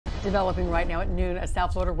Developing right now at noon, a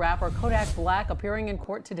South Florida rapper, Kodak Black, appearing in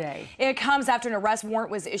court today. It comes after an arrest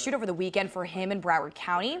warrant was issued over the weekend for him in Broward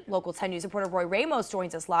County. Local 10 News reporter Roy Ramos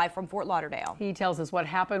joins us live from Fort Lauderdale. He tells us what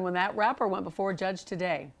happened when that rapper went before a judge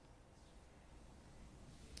today.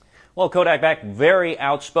 Well, Kodak Black very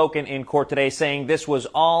outspoken in court today, saying this was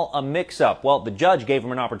all a mix-up. Well, the judge gave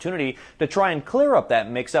him an opportunity to try and clear up that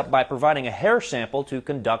mix-up by providing a hair sample to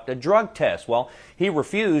conduct a drug test. Well, he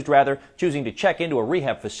refused, rather choosing to check into a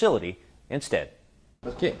rehab facility instead.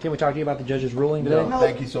 Can we talk to you about the judge's ruling today? No,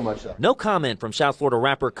 thank you so much, sir. No comment from South Florida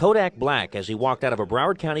rapper Kodak Black as he walked out of a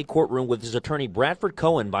Broward County courtroom with his attorney Bradford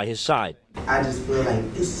Cohen by his side. I just feel like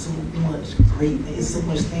it's so much great, it's so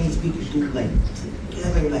much things we can do like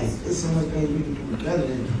together, like it's so much things we can do together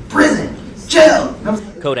than prison, jail.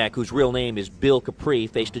 Kodak, whose real name is Bill Capri,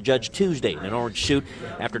 faced a judge Tuesday in an orange suit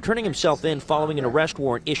after turning himself in following an arrest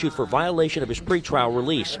warrant issued for violation of his pretrial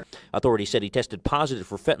release. Authorities said he tested positive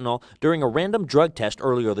for fentanyl during a random drug test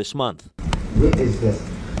earlier this month. It is just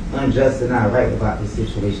unjust and not right about this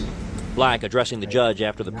situation. Black, addressing the judge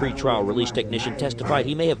after the pretrial release technician testified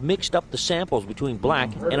he may have mixed up the samples between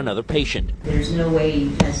Black and another patient. There's no way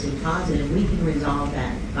you tested positive. We can resolve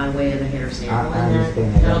that by way of a hair sample,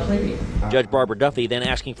 and that'll clear you. Judge Barbara Duffy then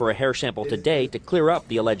asking for a hair sample today to clear up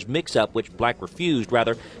the alleged mix-up, which Black refused,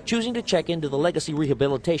 rather choosing to check into the Legacy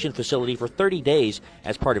Rehabilitation Facility for 30 days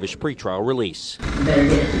as part of his pretrial release. You better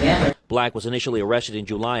get it together. Black was initially arrested in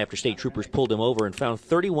July after state troopers pulled him over and found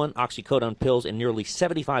 31 oxycodone pills and nearly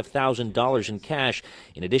 $75,000 in cash,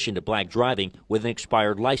 in addition to Black driving with an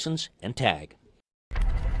expired license and tag.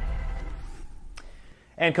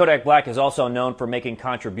 And Kodak Black is also known for making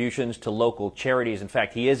contributions to local charities. In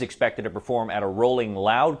fact, he is expected to perform at a Rolling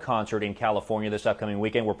Loud concert in California this upcoming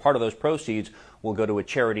weekend, where part of those proceeds will go to a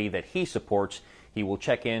charity that he supports. He will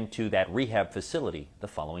check into that rehab facility the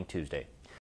following Tuesday.